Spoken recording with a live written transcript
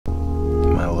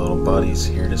buddy's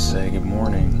here to say good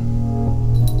morning.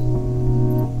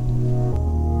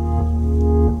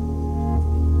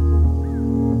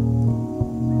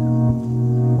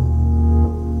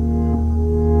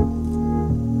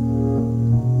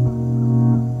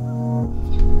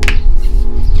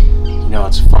 You know,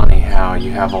 it's funny how you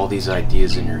have all these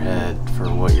ideas in your head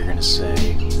for what you're going to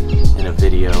say in a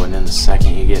video, and then the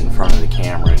second you get in front of the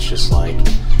camera, it's just like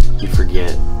you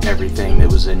forget everything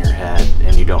that was in your head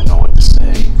and you don't know what to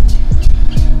say.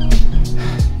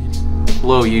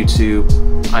 Hello YouTube,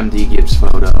 I'm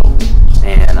dgibsphoto,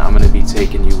 and I'm going to be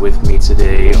taking you with me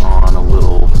today on a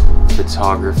little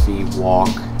photography walk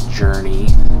journey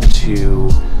to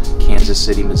Kansas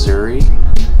City, Missouri.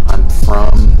 I'm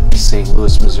from St.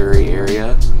 Louis, Missouri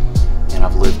area, and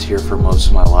I've lived here for most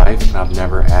of my life, and I've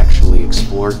never actually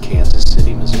explored Kansas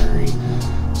City, Missouri.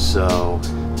 So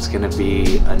it's going to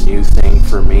be a new thing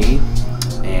for me,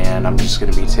 and I'm just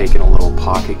going to be taking a little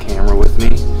pocket camera with me.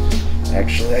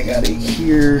 Actually, I got it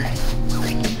here,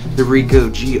 the Ricoh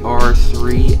GRIIX,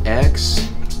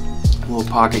 little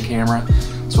pocket camera.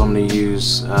 So I'm going to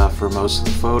use for most of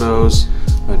the photos.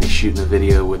 I'm going to be shooting a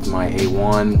video with my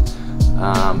A1,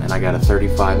 and I got a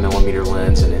 35mm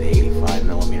lens and an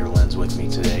 85mm lens with me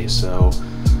today. So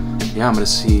yeah, I'm going to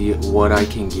see what I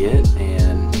can get,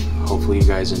 and hopefully you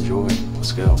guys enjoy.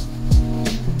 Let's go.